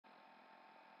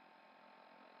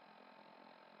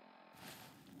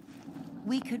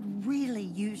We could really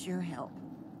use your help.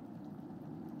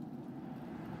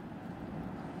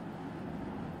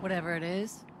 Whatever it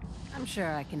is, I'm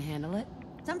sure I can handle it.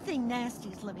 Something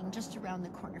nasty's living just around the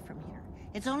corner from here.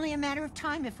 It's only a matter of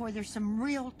time before there's some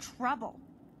real trouble.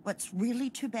 What's really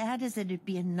too bad is that it'd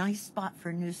be a nice spot for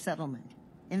a new settlement.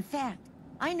 In fact,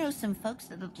 I know some folks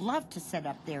that would love to set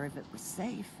up there if it was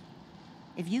safe.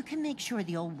 If you can make sure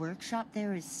the old workshop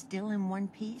there is still in one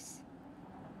piece,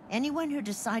 anyone who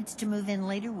decides to move in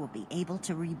later will be able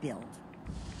to rebuild.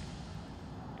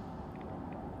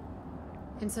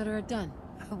 Consider it done.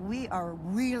 We are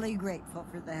really grateful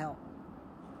for the help.